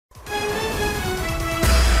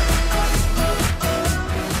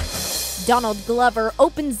Donald Glover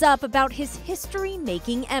opens up about his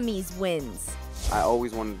history-making Emmys wins. I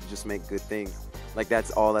always wanted to just make good things. Like,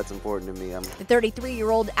 that's all that's important to me. The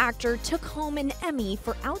 33-year-old actor took home an Emmy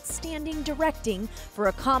for Outstanding Directing for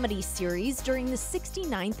a comedy series during the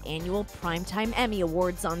 69th Annual Primetime Emmy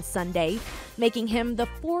Awards on Sunday, making him the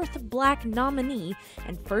fourth Black nominee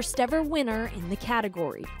and first ever winner in the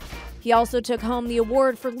category. He also took home the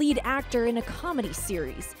award for lead actor in a comedy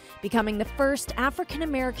series, becoming the first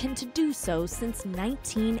African-American to do so since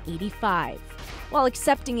 1985. While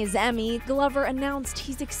accepting his Emmy, Glover announced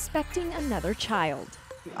he's expecting another child.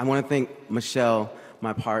 I want to thank Michelle,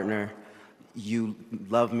 my partner. You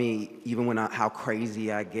love me even when how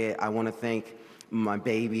crazy I get. I want to thank my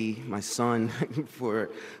baby, my son, for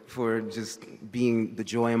just being the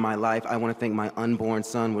joy in my life. I want to thank my unborn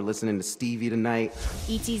son. We're listening to Stevie tonight.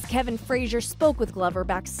 ET's Kevin Frazier spoke with Glover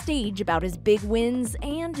backstage about his big wins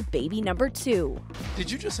and baby number 2.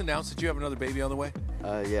 Did you just announce that you have another baby on the way?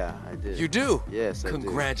 Yeah, I did. You do? Yes, I do.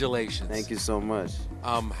 Congratulations. Thank you so much.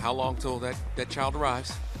 How long till that child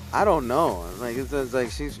arrives? I don't know. Like, it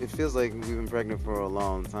feels like we've been pregnant for a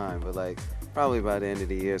long time, but like probably by the end of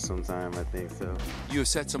the year sometime, I think so. You have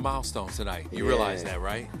set some milestones tonight. You realize that,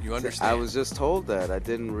 right? You understand? I was just told that. I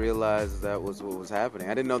didn't realize that was what was happening.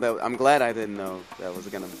 I didn't know that. I'm glad I didn't know that was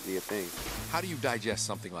going to be a thing. How do you digest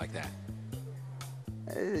something like that?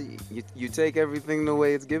 You take everything the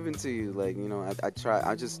way it's given to you. Like, you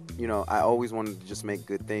know, I always wanted to just make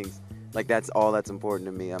good things. Like, that's all that's important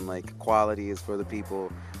to me. I'm like, quality is for the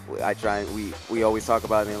people. We always talk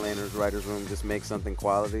about in the Atlanta's Writers Room, just make something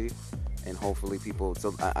quality, and hopefully people,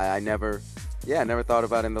 so I never thought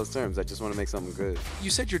about it in those terms. I just want to make something good. You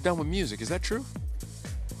said you're done with music. Is that true?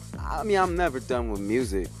 I mean, I'm never done with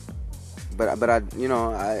music, but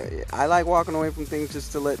I like walking away from things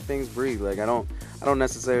just to let things breathe. Like, I don't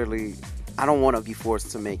want to be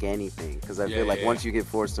forced to make anything, because I feel like once you get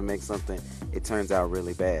forced to make something, it turns out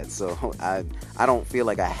really bad. So I don't feel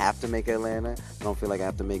like I have to make Atlanta. I don't feel like I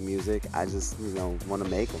have to make music. I just want to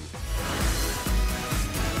make them.